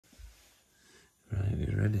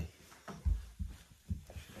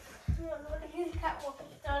catwalk and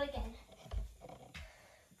start again.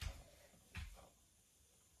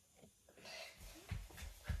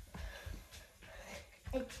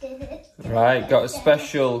 I did it. Right, got a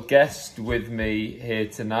special guest with me here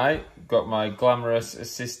tonight. Got my glamorous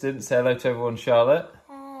assistant. Say hello to everyone, Charlotte.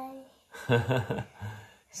 Hi.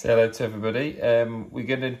 Say hello to everybody. We're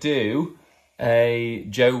going to do a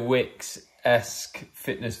Joe Wicks-esque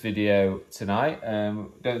fitness video tonight.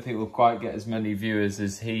 Don't think we'll quite get as many viewers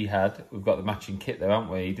as he had. We've got the matching kit though, haven't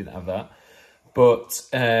we? He didn't have that. But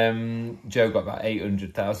Joe got about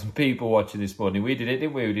 800,000 people watching this morning. We did it,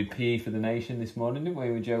 didn't we? We did PE for the Nation this morning, didn't we,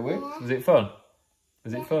 with Joe Wicks? Yeah. Was it fun?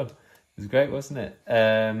 Was it fun? It was great, wasn't it?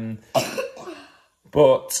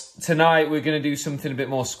 But tonight we're going to do something a bit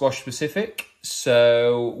more squash specific.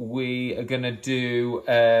 So we are going to do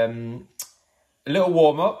a little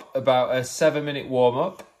warm-up, about a 7-minute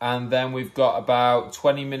warm-up. And then we've got about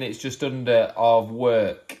 20 minutes just under of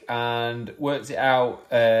work. And worked it out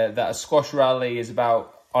that a squash rally is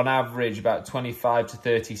about, on average, about 25 to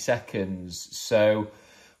 30 seconds. So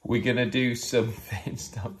we're going to do something,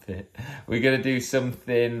 stop it. We're going to do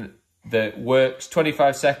something that works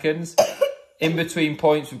 25 seconds. In between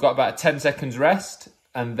points, we've got about 10 seconds rest.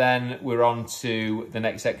 And then we're on to the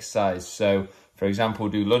next exercise. So, for example,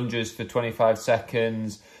 we'll do lunges for 25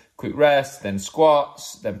 seconds, quick rest, then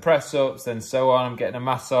squats, then press-ups, then so on. I'm getting a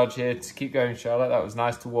massage here to keep going, Charlotte. That was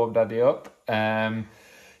nice to warm Daddy up.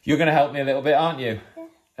 You're going to help me a little bit, aren't you?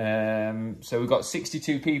 Yeah. So we've got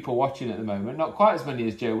 62 people watching at the moment. Not quite as many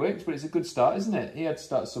as Joe Wicks, but it's a good start, isn't it? He had to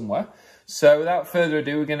start somewhere. So without further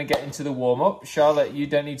ado, we're going to get into the warm-up. Charlotte, you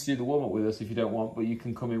don't need to do the warm-up with us if you don't want, but you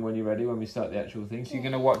can come in when you're ready, when we start the actual thing. So you're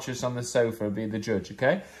going to watch us on the sofa and be the judge,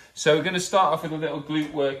 okay? So we're going to start off with a little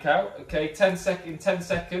glute workout, okay? 10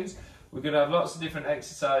 seconds. We're going to have lots of different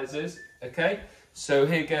exercises, okay? So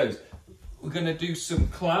here goes. We're going to do some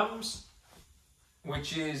clams,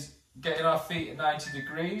 which is getting our feet at 90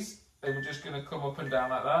 degrees. Then we're just going to come up and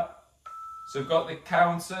down like that. So we've got the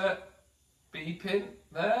counter beeping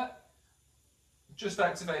there. Just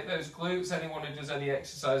activate those glutes. Anyone who does any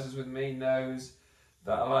exercises with me knows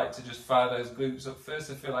that I like to just fire those glutes up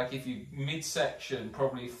first. I feel like if you midsection,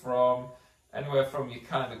 probably from anywhere from your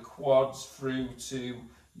kind of quads through to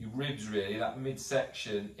your ribs really, that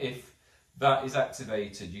midsection, if that is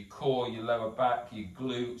activated, your core, your lower back, your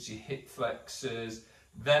glutes, your hip flexors,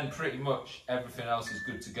 then pretty much everything else is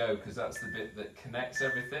good to go because that's the bit that connects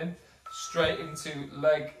everything. Straight into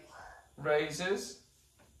leg raises.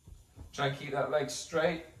 Try and keep that leg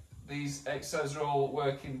straight. These exercises are all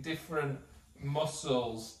working different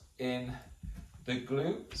muscles in the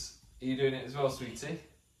glutes. Are you doing it as well, sweetie?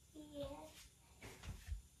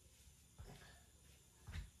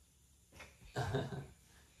 Yeah.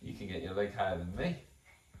 You can get your leg higher than me.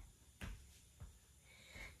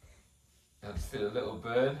 I just feel a little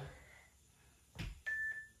burn.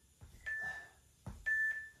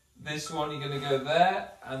 This one, you're going to go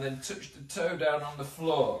there and then touch the toe down on the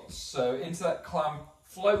floor. So into that clam,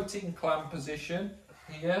 floating clam position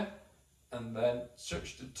here, and then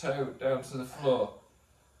touch the toe down to the floor.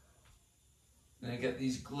 Then you get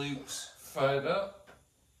these glutes fired up.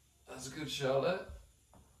 That's good, Charlotte.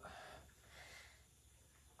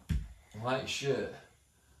 Light shirt.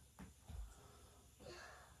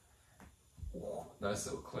 Nice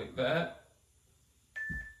little click there.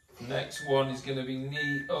 Next one is going to be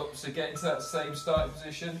knee up, so get into that same starting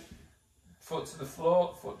position, foot to the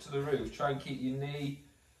floor, foot to the roof. Try and keep your knee,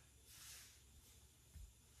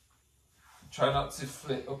 try not to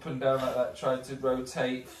flip up and down like that, try to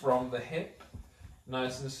rotate from the hip,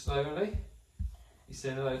 nice and slowly. You're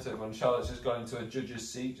saying hello to everyone. Charlotte's just gone into a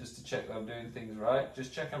judge's seat just to check that I'm doing things right.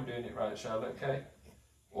 Just check I'm doing it right, Charlotte, okay?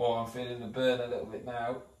 Oh, I'm feeling the burn a little bit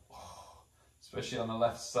now, especially on the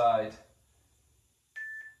left side.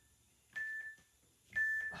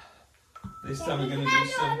 This time we're going to do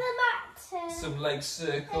some leg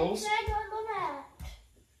circles.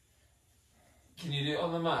 Can you do it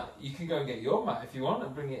on the mat? You can go and get your mat if you want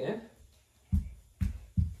and bring it in.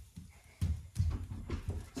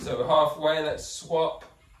 So we're halfway, let's swap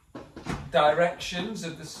directions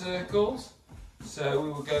of the circles. So we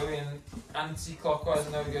will go in anti-clockwise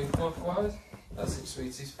and now we go clockwise. That's it,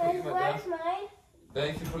 sweeties. Put your mat down. There,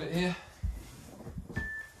 you can put it here.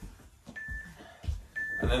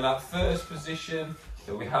 And then that first position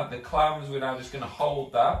that we had the clams, we're now just going to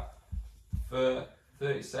hold that for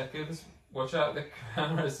 30 seconds. Watch out the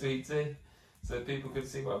camera, sweetie, so people can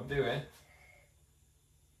see what I'm doing.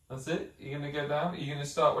 That's it. You're going to go down. You're going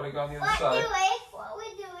to start when I go on the other side. What are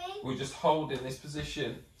we doing? We're just holding this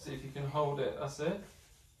position. See if you can hold it. That's it.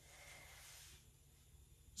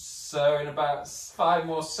 So in about 5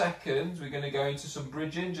 more seconds, we're going to go into some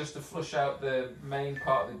bridging just to flush out the main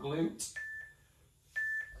part of the glute.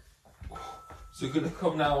 So we're going to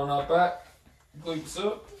come now on our back, glutes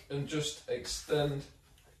up, and just extend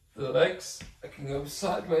the legs. I can go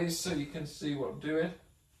sideways so you can see what I'm doing.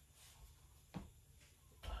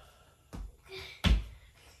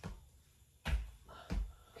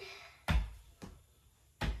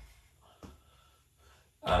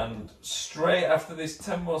 And straight after this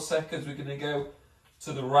 10 more seconds, we're going to go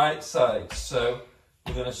to the right side. So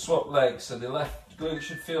we're going to swap legs. So the left glute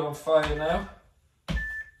should feel on fire now.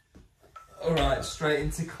 All right, straight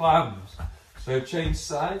into clams. So change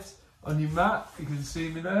sides on your mat. You can see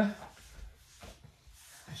me there.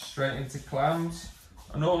 Straight into clams.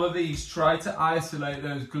 And all of these, try to isolate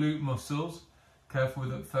those glute muscles. Careful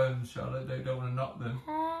with that phone, Charlotte. Don't want to knock them.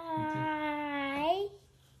 Hi.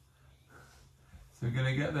 So we're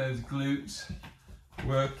going to get those glutes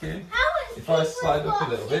working. How much If I slide up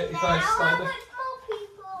a little bit, if I slide up, more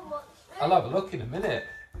people watch it? I'll have a look in a minute.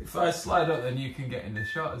 If I slide up, then you can get in the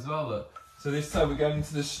shot as well, look. So this time we're going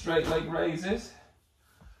into the straight leg raises.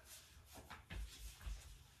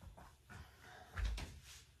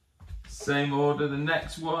 Same order. The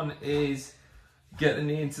next one is get the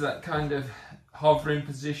knee into that kind of hovering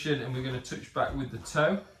position, and we're going to touch back with the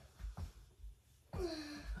toe.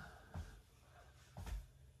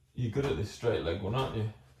 You're good at this straight leg one, aren't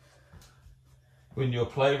you? We're in your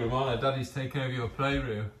playroom, aren't I? Daddy's taken over your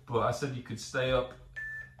playroom, but I said you could stay up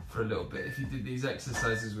for a little bit if you did these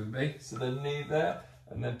exercises with me. So then knee there,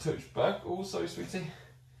 and then touch back. Oh, sorry, sweetie.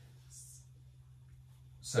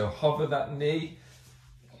 So hover that knee,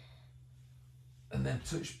 and then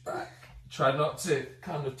touch back. Try not to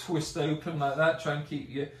kind of twist open like that. Try and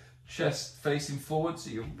keep your chest facing forward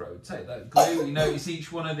so you rotate that glute. You notice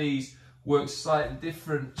each one of these works slightly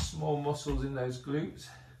different small muscles in those glutes.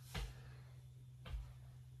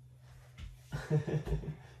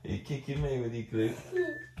 You're kicking me with your glute.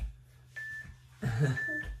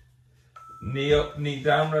 Knee up, knee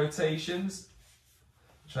down rotations.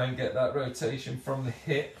 Try and get that rotation from the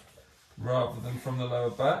hip rather than from the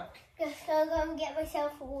lower back. Just go and get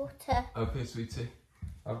myself water. Okay, sweetie.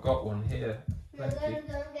 I've got one here. I'm Thank going you. to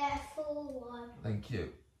go and get a full one. Thank you.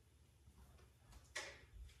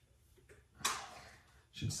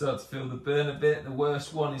 Should start to feel the burn a bit. The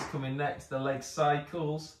worst one is coming next. The leg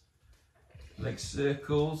cycles, leg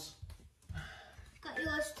circles. Got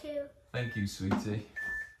yours too. Thank you, sweetie.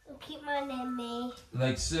 I'll keep mine in me.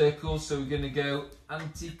 Leg circles. So we're going to go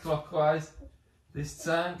anti-clockwise this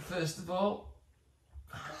time, first of all.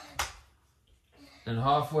 And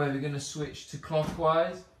halfway we're going to switch to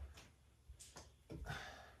clockwise.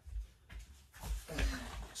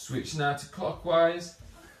 Switch now to clockwise.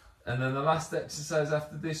 And then the last exercise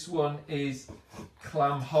after this one is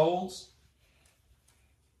clam holds.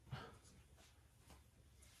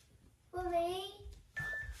 Mommy.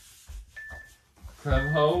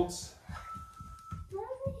 Clam holds.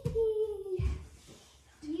 Mommy.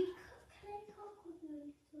 Can I talk with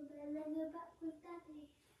you so then I go back with Daddy?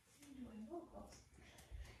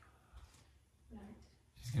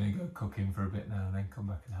 She's going to go cooking for a bit now and then come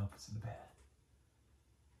back and help us in a bit.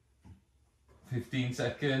 15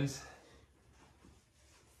 seconds.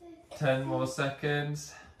 10 more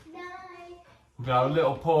seconds. 9. We're going to have a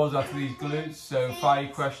little pause after these glutes, so fire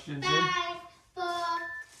your questions in. 5, 4,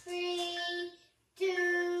 3,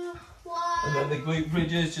 2, 1. And then the glute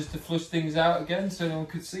bridges just to flush things out again so no one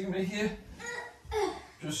could see me here.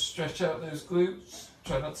 Just stretch out those glutes.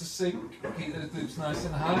 Try not to sink. Keep those glutes nice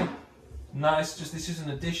and high. Nice, just this is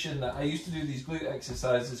an addition that I used to do these glute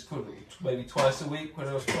exercises maybe twice a week when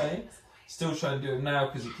I was playing. Still trying to do it now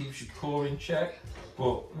because it keeps your core in check.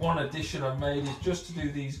 But one addition I've made is just to do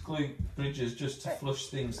these glute bridges just to flush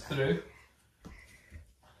things through.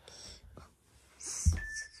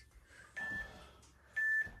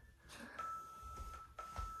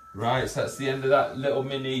 Right, so that's the end of that little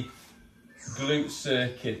mini glute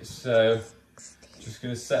circuit. So just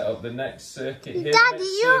going to set up the next circuit here. Daddy,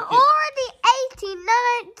 you're already 80,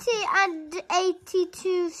 90 and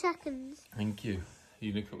 82 seconds. Thank you.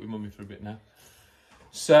 You look up with mummy for a bit now.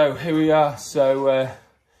 So here we are. So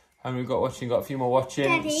and we've got watching, got a few more watching.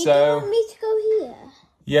 Daddy, so do you want me to go here?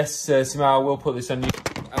 yes, Samara, we'll put this on you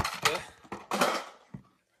after.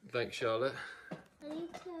 Thanks, Charlotte. I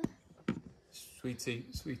need to... Sweetie,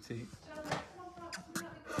 sweetie.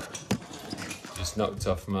 Just knocked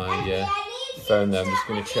off my phone there. I'm just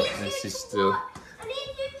going to check this is still. I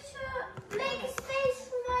need you to make a space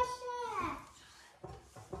for my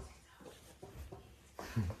chair.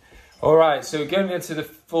 All All right, so we're going into the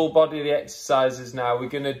full body of the exercises now. We're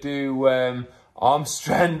going to do Arm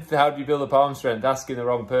strength. How do you build up arm strength? Asking the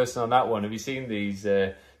wrong person on that one. Have you seen these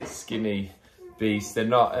skinny beasts? They're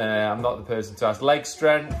not. I'm not the person to ask. Leg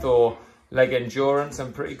strength or leg endurance,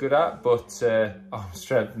 I'm pretty good at, but arm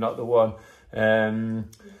strength, not the one.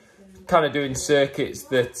 Kind of doing circuits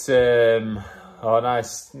that. Oh,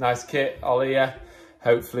 nice kit, Ollie. Yeah.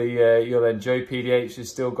 Hopefully you'll enjoy. PDH has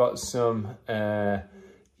still got some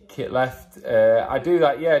kit left. I do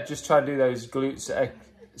that. Yeah, just try and do those glutes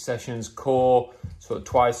sessions, core, sort of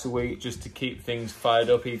twice a week, just to keep things fired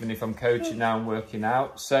up, even if I'm coaching now and working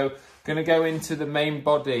out. So going to go into the main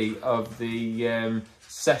body of the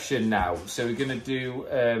session now. So we're going to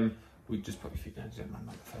do, we just put your feet down, don't mind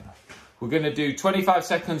the phone off. We're going to do 25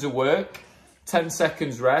 seconds of work, 10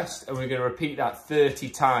 seconds rest, and we're going to repeat that 30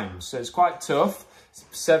 times. So it's quite tough.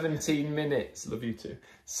 17 minutes, love you too.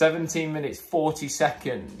 17 minutes, 40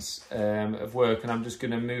 seconds of work, and I'm just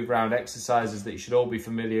going to move around exercises that you should all be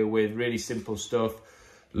familiar with, really simple stuff.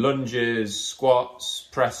 Lunges, squats,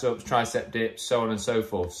 press-ups, tricep dips, so on and so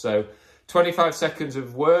forth. So 25 seconds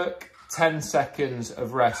of work, 10 seconds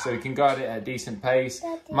of rest, so you can go at it at a decent pace.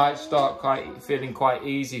 Might start feeling quite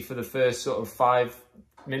easy for the first sort of 5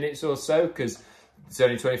 minutes or so, because it's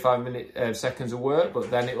only 25 seconds of work, but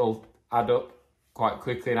then it will add up quite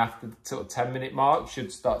quickly, and after the sort of 10-minute mark,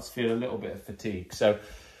 should start to feel a little bit of fatigue. So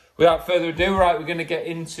without further ado, right, we're going to get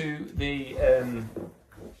into the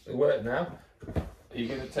work now. Are you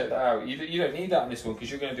going to take that out? You don't need that on this one,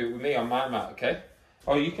 because you're going to do it with me on my mat, okay?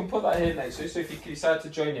 Oh, you can put that here next to you, so if you decide to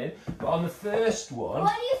join in. But on the first one...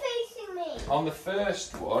 Why are you facing me? On the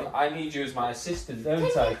first one, I need you as my assistant,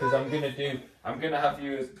 don't I? Because I'm going to have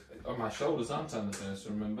you on my shoulders, aren't I, on the first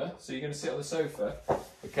one, remember? So you're going to sit on the sofa.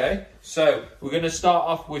 Okay, so we're going to start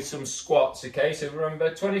off with some squats, okay? So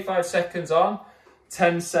remember, 25 seconds on,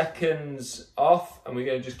 10 seconds off, and we're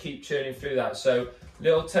going to just keep churning through that. So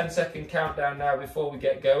little 10-second countdown now before we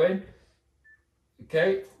get going.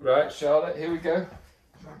 Okay, right, Charlotte, here we go.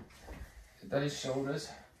 Daddy's shoulders.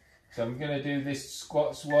 So I'm going to do this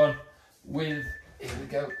squats one with, here we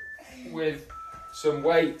go, with some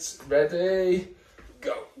weights. Ready,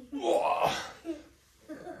 go. Whoa.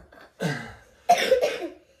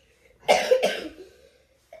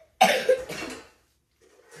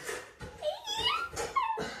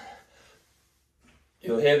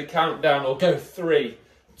 You'll hear the countdown, or go 3,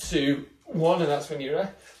 2, 1, and that's when you're ready.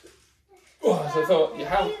 Oh, so I thought,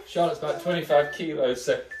 Charlotte's about 25 kilos,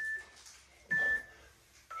 so.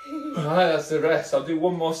 Alright, that's the rest. I'll do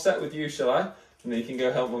one more set with you, shall I? And then you can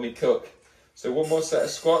go help Mummy cook. So one more set of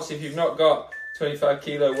squats. If you've not got 25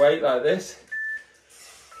 kilo weight like this,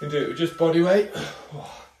 you can do it with just body weight.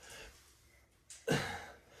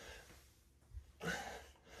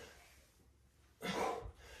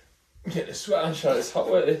 Get the sweat on, Charlotte. It's hot,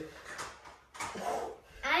 weren't it?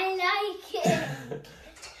 I like it.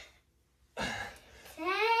 10,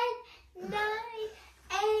 9,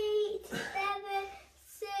 8, 7,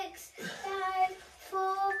 6, 5,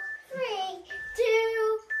 4, 3,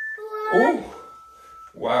 2, 1. Ooh.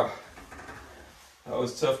 Wow. That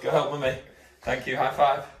was tough. Go help Mummy. Thank you. High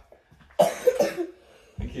five.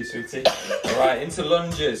 Thank you, sweetie. All right, into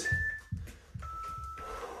lunges.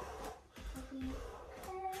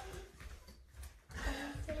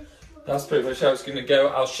 That's pretty much how it's going to go.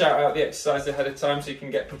 I'll shout out the exercise ahead of time so you can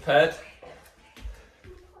get prepared.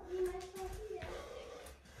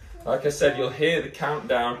 Like I said, you'll hear the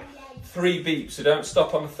countdown, 3 beeps, so don't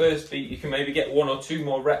stop on the first beat. You can maybe get 1 or 2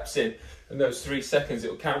 more reps in those 3 seconds.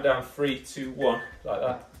 It'll count down 3, 2, 1, like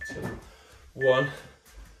that. 2, 1,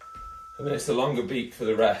 and then it's a longer beat for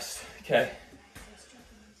the rest. Okay,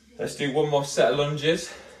 let's do 1 more set of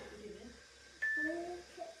lunges.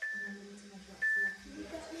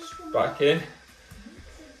 Back in.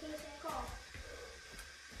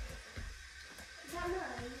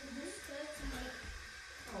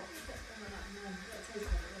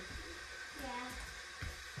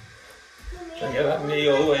 Try and get that knee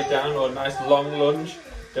all the way down, or a nice long lunge.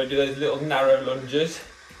 Don't do those little narrow lunges.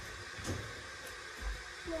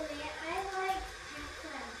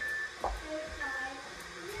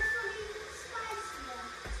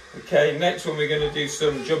 Okay, next one we're going to do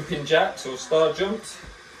some jumping jacks or star jumps.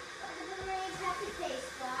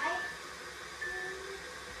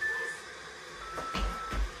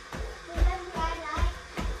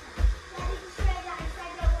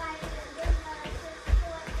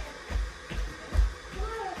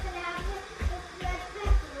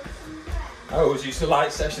 I always used to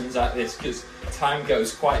like sessions like this because time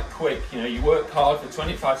goes quite quick. You know, you work hard for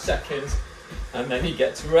 25 seconds and then you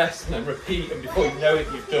get to rest and then repeat, and before you know it,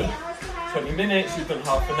 you've done 20 minutes, you've done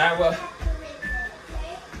half an hour,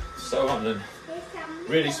 so on, and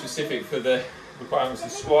really specific for the requirements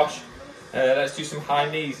of squash. Let's do some high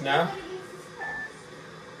knees now.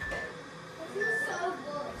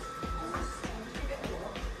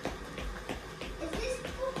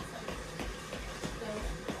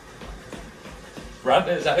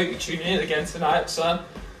 Brandon, I hope you're tuning in again tonight, son.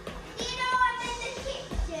 You know I'm in the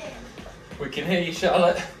kitchen. We can hear you,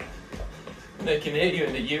 Charlotte. And they can hear you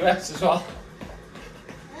in the US as well.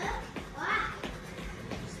 Huh? Why?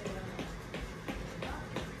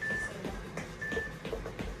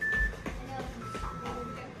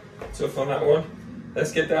 Tough on that one.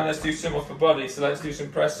 Let's get down, let's do some upper body. So let's do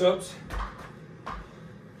some press ups.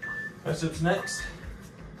 Press ups next.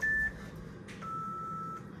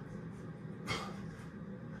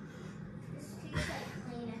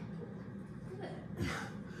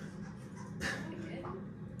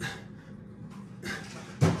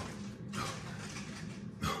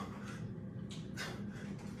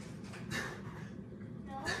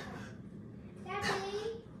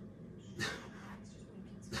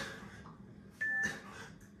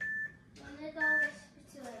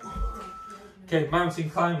 Okay, mountain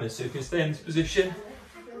climbers, so you can stay in this position.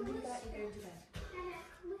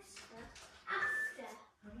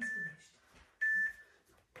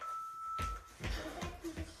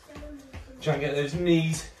 Try and get those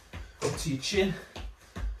knees up to your chin.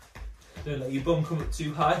 Don't let your bum come up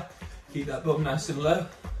too high. Keep that bum nice and low.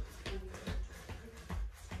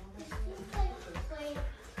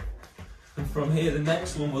 And from here, the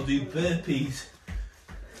next one we'll do burpees.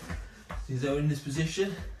 So we're in this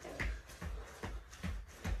position.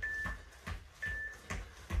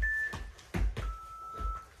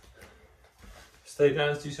 Stay down,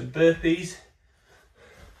 let's do some burpees.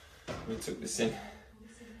 We took this in.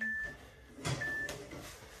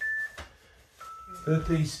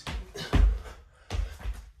 Burpees.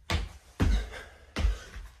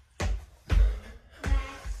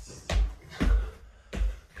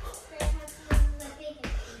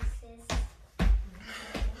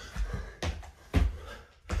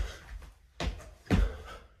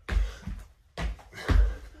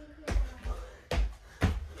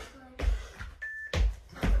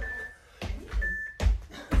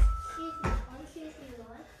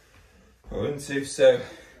 One, two, so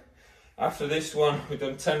after this one, we've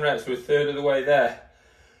done 10 reps, we're a third of the way there.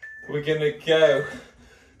 We're gonna go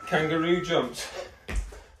kangaroo jumps.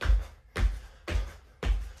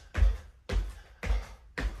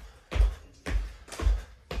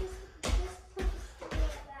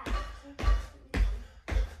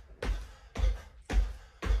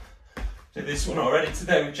 Did this one already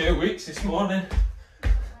today with Joe Wicks this morning.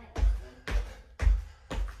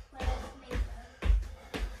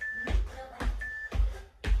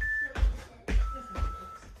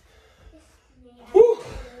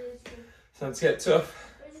 Time to get tough.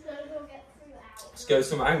 Let's go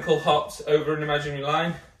some ankle hops over an imaginary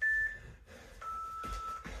line.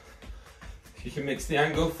 You can mix the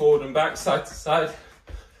angle forward and back, side to side.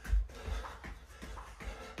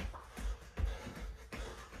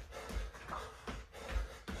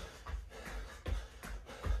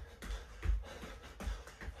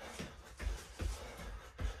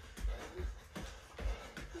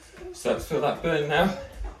 Start to feel that burn now.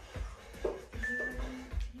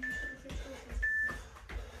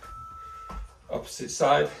 Opposite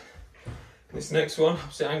side. This next one,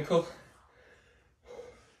 opposite ankle.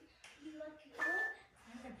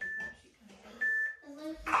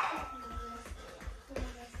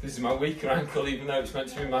 This is my weaker ankle, even though it's meant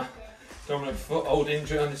to be my dominant foot. Old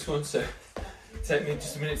injury on this one, so take me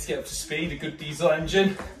just a minute to get up to speed. A good diesel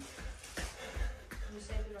engine.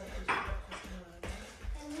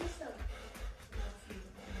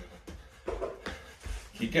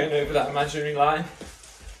 Keep going over that imaginary line.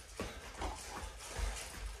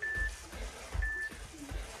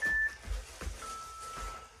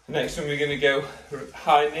 Next one, we're going to go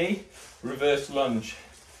high knee, reverse lunge.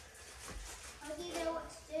 How do you know what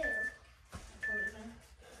to do?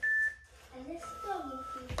 And this dog, if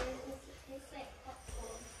you do, it tastes like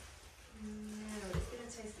popcorn. No, it's going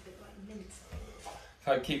to taste a bit like mint. If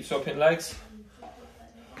I keep swapping legs.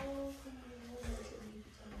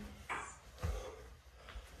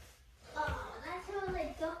 Oh, that smells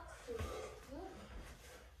like dog food.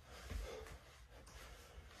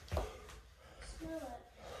 Smell it.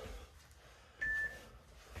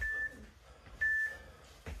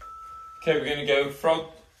 Okay, we're going to go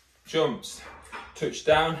frog jumps. Touch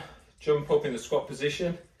down, jump up in the squat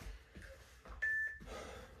position.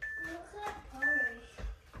 What's that porridge?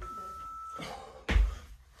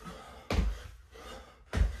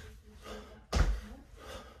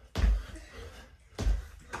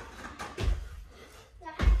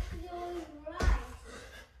 That has to do with rice.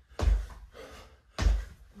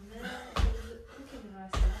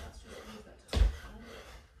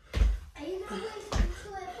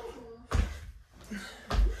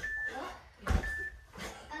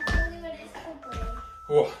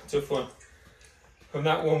 tough one. From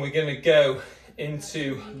that one, we're going to go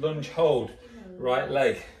into lunge hold, right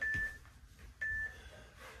leg.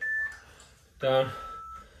 Down.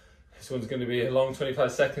 This one's going to be a long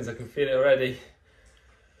 25 seconds, I can feel it already.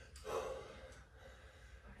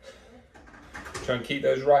 Try and keep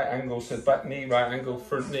those right angles, so back knee, right angle,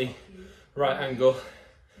 front knee, right angle.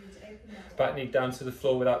 Back knee down to the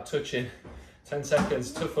floor without touching. 10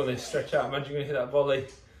 seconds, tough on this, stretch out. Imagine you're going to hit that volley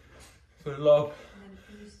for a lob.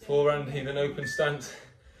 Forehand, even open stance.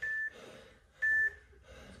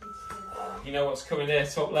 You know what's coming here,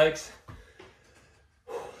 top legs.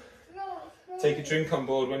 Take a drink on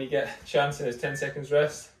board when you get a chance and there's 10 seconds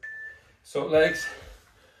rest. Top legs.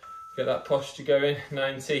 Get that posture going,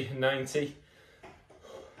 90 and 90.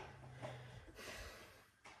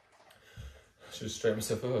 I should have straightened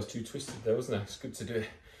myself up, I was too twisted there, wasn't I? It's good to do it.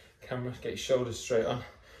 Camera, get your shoulders straight on.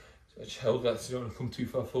 So just hold that so you don't want to come too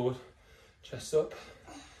far forward. Chest up.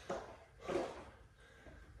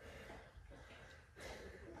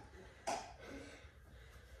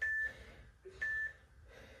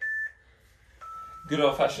 Good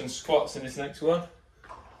old fashioned squats in this next one.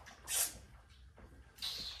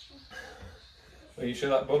 Are you sure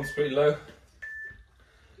that bum's pretty low?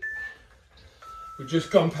 We've just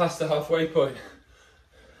gone past the halfway point.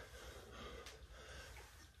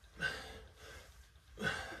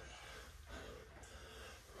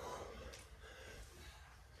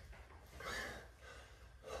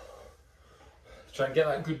 Try and get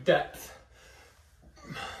that good depth.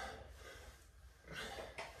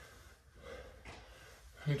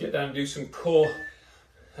 And get down and do some core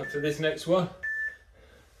after this next one.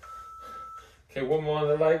 Okay, one more on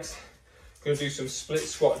the legs. Going to do some split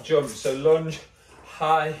squat jumps. So lunge,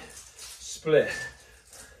 high, split.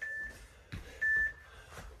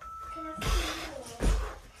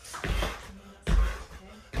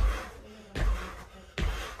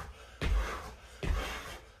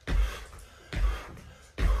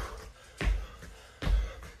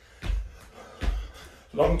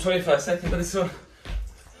 Long 25 seconds for this one.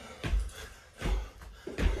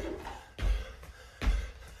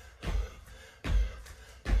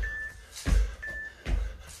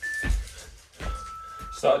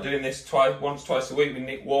 Started doing this once, twice a week with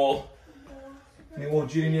Nick Wall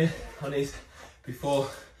Jr. on his, before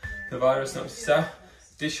the virus knocked us out.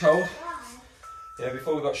 Dish hold. Yeah,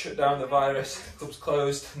 before we got shut down, the virus, club's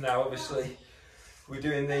closed. Now obviously we're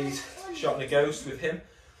doing these shot and a ghost with him.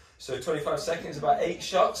 So 25 seconds, about 8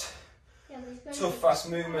 shots. Tough, fast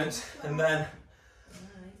movement, and then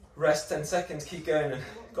rest 10 seconds, keep going, and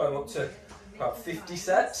going up to about 50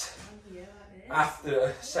 sets after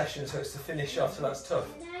a session, so it's to finish off, so that's tough.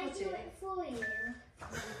 Can I do it for you?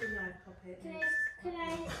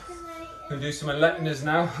 I'm going to do some electors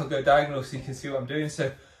now. I'll go diagonal so you can see what I'm doing. So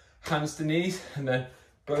hands to knees, and then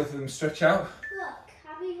both of them stretch out. Look,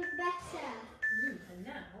 I'm even better. And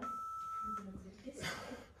now, I'm going to do it this way,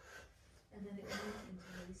 and then it will move into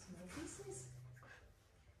really small pieces.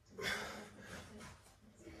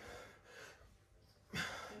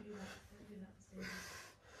 Don't do that, Stephen.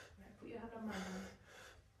 Right, put your hand on my hand.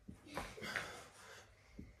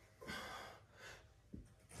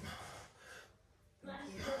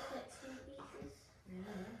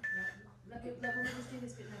 Let's do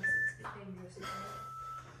this bit now, so it's a bit dangerous.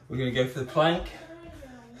 We're going to go for the plank.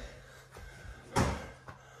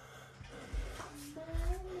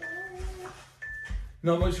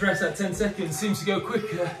 Not much rest at 10 seconds, seems to go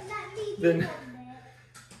quicker than,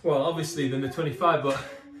 well, obviously than the 25, but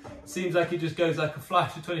it seems like it just goes like a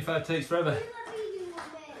flash. The 25 takes forever.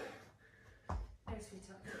 No,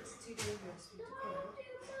 sweetheart, it's too dangerous for you to go.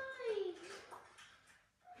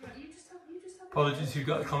 Right, you just have Apologies, you've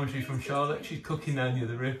got the commentary from Charlotte. She's cooking there in the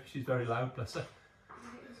other room. She's very loud, bless her.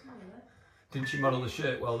 Didn't she model the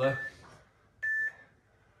shirt well though?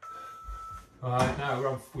 Alright,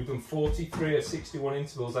 now we've done 43 or 61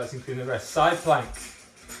 intervals, that's including the rest. Side plank.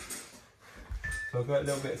 So I'll go a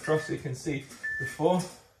little bit across so you can see the form.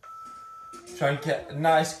 Try and get a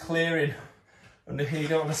nice clearing under here, you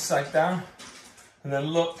don't want to sag down. And then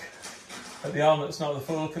look at the arm that's not the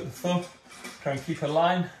full, look at the thumb. Try and keep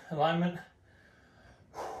alignment.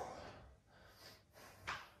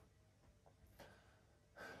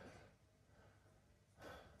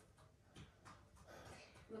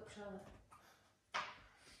 Look, Charlotte.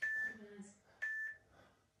 Nice.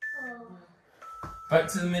 Oh. Back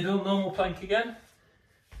to the middle, normal plank again.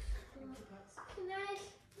 Can I?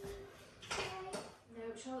 No,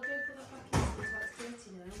 Charlotte, don't put that back in, sweetheart. It's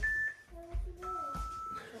dirty now. Charlotte, you're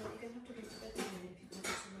going to have to go to bed in a minute if you can't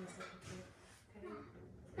get some rest, okay?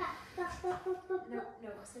 No,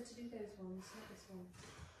 I said to do those ones, not this one.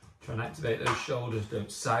 Try and activate those shoulders,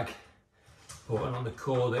 don't sag. Important on the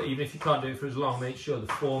core that even if you can't do it for as long, make sure the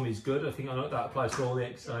form is good. I think that applies to all the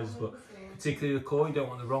exercises, but particularly the core, you don't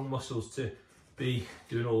want the wrong muscles to be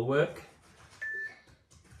doing all the work.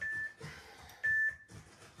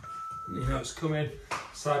 You know it's coming,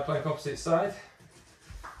 side plank opposite side.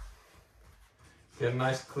 Get a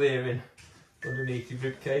nice clearing underneath your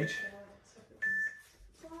rib cage.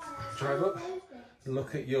 Drive up and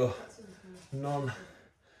look at your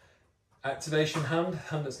non-activation hand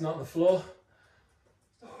that's not on the floor.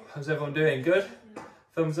 How's everyone doing? Good?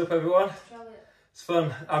 Thumbs up everyone. It's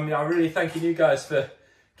fun. I mean, I'm really thanking you guys for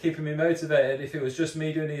keeping me motivated. If it was just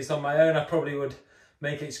me doing these on my own, I probably would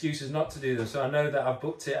make excuses not to do them. So I know that I've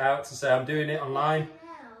booked it out to say I'm doing it online.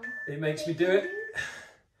 It makes me do it.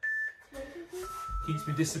 Keeps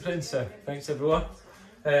me disciplined, so thanks everyone.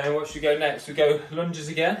 What should we go next? We go lunges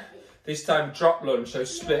again. This time drop lunge, so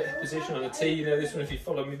split position on the T. You know this one if you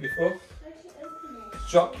followed me before.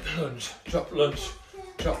 Drop lunge, drop lunge,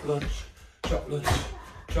 drop lunge, drop lunge,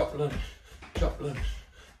 drop lunge, drop lunge,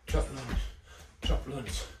 drop lunge, drop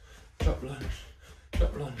lunge, drop lunge,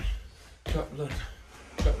 drop lunge, drop lunge,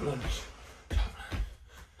 drop lunge.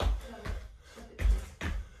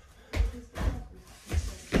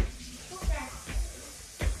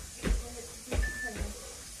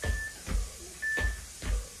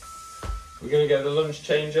 We're going to go the lunge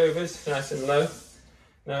changeovers, nice and low.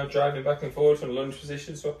 Now driving back and forward from lunge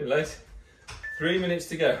position, swapping legs. 3 minutes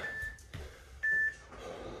to go.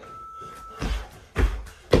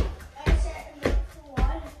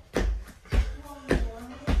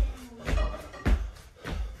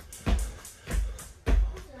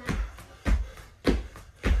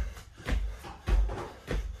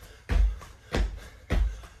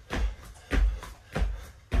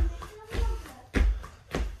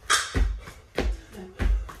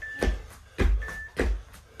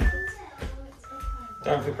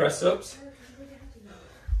 Time for press ups.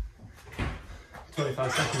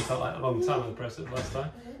 25 seconds felt like a long time on the press up last time.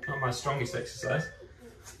 Not my strongest exercise.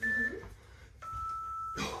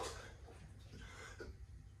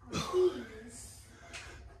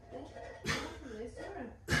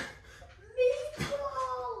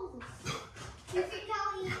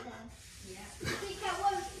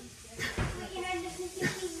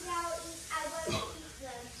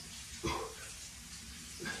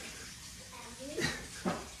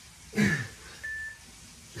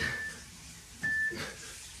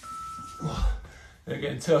 They're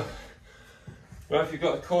getting tough. Well, if you've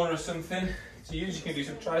got a corner or something to use, you can do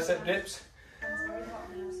some tricep dips.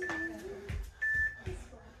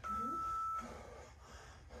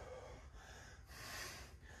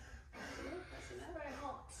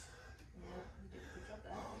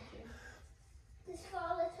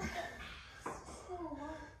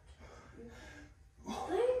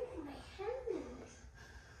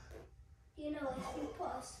 You know, if you put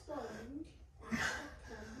a sponge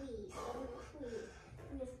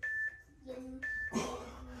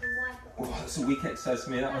Oh, that's a weak exercise for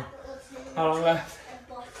me, that one. How long left?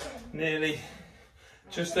 Nearly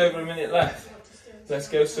just over a minute left. Let's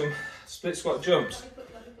go some split squat jumps.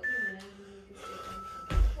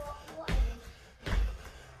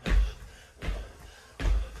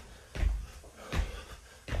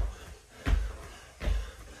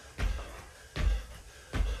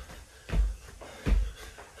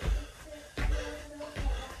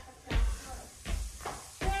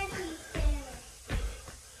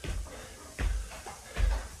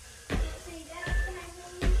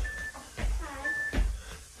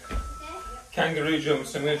 Kangaroo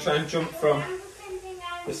jumps. I'm going to try and jump from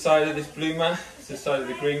the side of this blue mat to the side of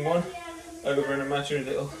the green one over an imaginary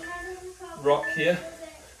little rock here.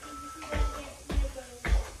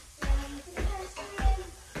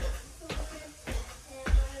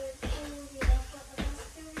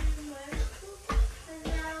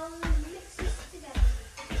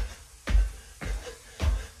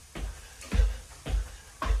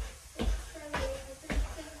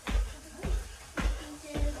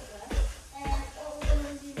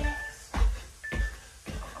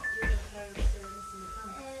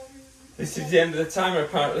 This is the end of the timer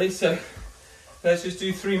apparently, so let's just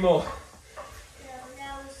do 3 more.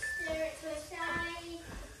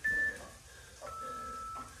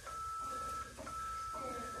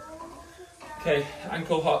 Okay,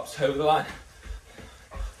 ankle hops over the line.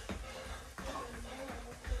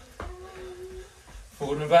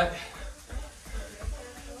 Forward and back.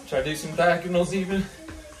 Try to do some diagonals even.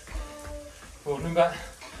 Forward and back,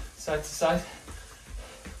 side to side.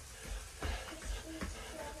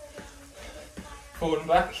 Forward and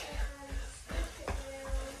back.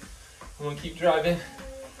 I'm going to keep driving.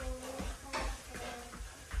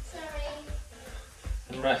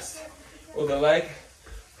 and rest. Other leg.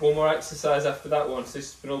 One more exercise after that one. So this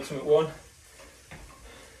is penultimate one.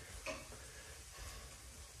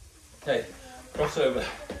 Okay, crossover.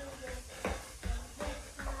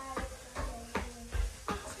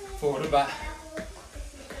 Forward and back.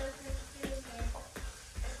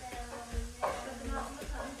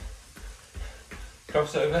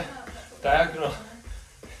 Crossover. Diagonal.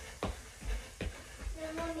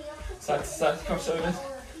 Side to side crossovers.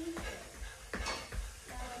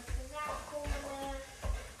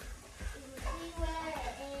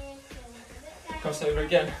 Crossover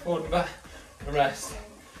again, forward and back, and rest.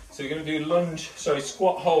 So we're going to do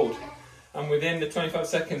squat hold. And within the 25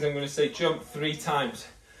 seconds, I'm going to say jump 3 times.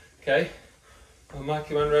 Okay? Well,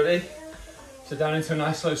 Mikey, when ready? So down into a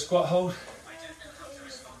nice slow squat hold.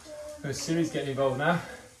 Siri's getting involved now.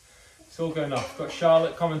 It's all going off. Got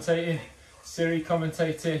Charlotte commentating, Siri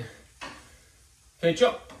commentating. Okay,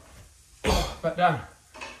 jump. Back down.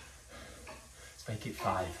 Let's make it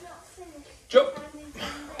 5. Jump.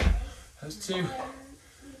 That's 2.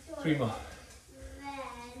 3 more.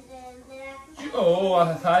 Oh,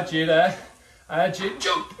 I had you there. I had you.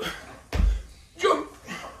 Jump. Jump.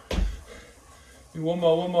 Do one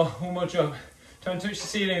more jump. Try and touch the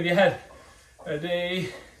ceiling with your head.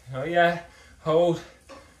 Ready? Oh yeah. Hold.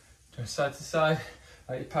 Turn side to side.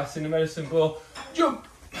 Like you're passing the medicine ball. Jump.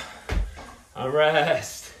 And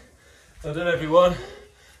rest. Well done, everyone.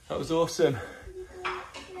 That was awesome.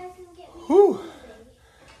 Whew.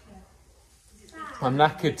 I'm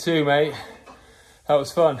knackered too, mate. That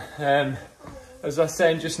was fun. As I was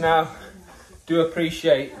saying just now, do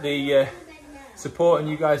appreciate the support and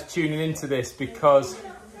you guys tuning into this, because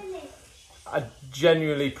I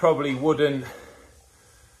genuinely probably wouldn't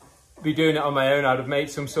be doing it on my own. I'd have made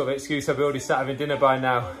some sort of excuse. I've already sat having dinner by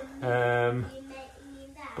now.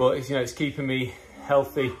 But it's, it's keeping me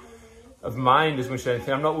healthy of mind as much as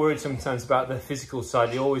anything. I'm not worried sometimes about the physical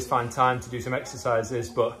side. You always find time to do some exercises,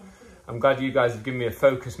 but I'm glad you guys have given me a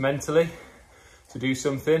focus mentally to do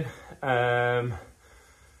something.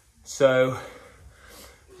 So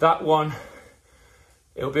that one,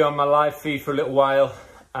 it'll be on my live feed for a little while,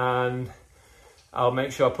 and I'll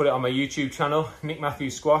make sure I put it on my YouTube channel, Nick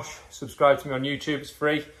Matthews Squash. Subscribe to me on YouTube, it's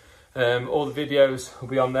free. All the videos will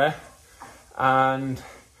be on there. And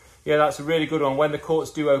yeah, that's a really good one. When the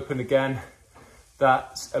courts do open again,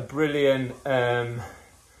 that's a brilliant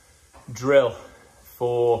drill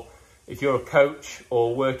for if you're a coach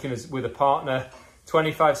or working with a partner.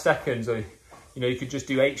 25 seconds, or you could just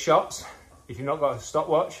do 8 shots if you've not got a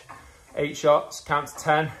stopwatch. 8 shots, count to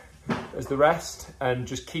 10 as the rest, and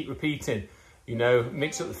just keep repeating.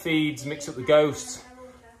 Mix up the feeds, mix up the ghosts,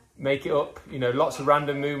 make it up. Lots of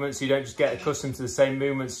random movements, so you don't just get accustomed to the same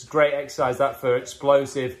movements. Great exercise that for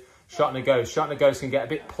explosive shot and a ghost. Shot and a ghost can get a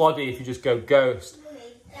bit ploddy if you just go ghost,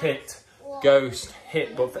 hit, ghost,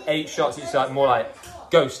 hit. But for 8 shots, it's like more like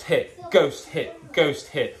ghost, hit, ghost, hit, ghost,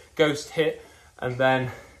 hit, ghost, hit, and then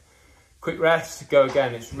quick rest, go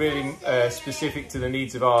again. It's really specific to the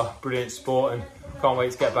needs of our brilliant sport, and can't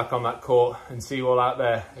wait to get back on that court and see you all out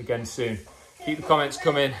there again soon. Keep the comments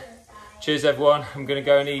coming. Cheers, everyone. I'm going to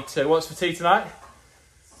go and eat. What's for tea tonight?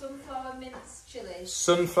 Sunflower mince chilli.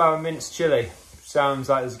 Sunflower mince chilli. Sounds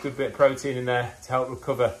like there's a good bit of protein in there to help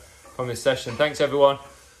recover from this session. Thanks, everyone.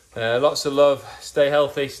 Lots of love. Stay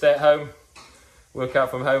healthy. Stay at home. Work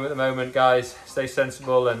out from home at the moment, guys. Stay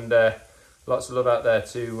sensible, and lots of love out there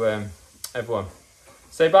to everyone.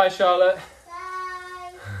 Say bye, Charlotte.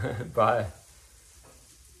 Bye. Bye.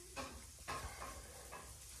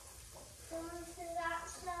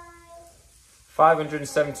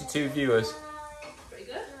 572 viewers. Pretty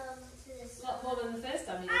good. A lot more than the first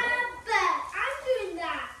time you did it. I'm doing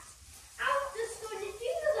that. I was just going to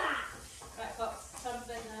do that. Right, Fox, time for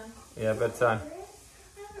bed now. Yeah, bedtime.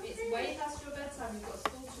 It's way past your bedtime. You've got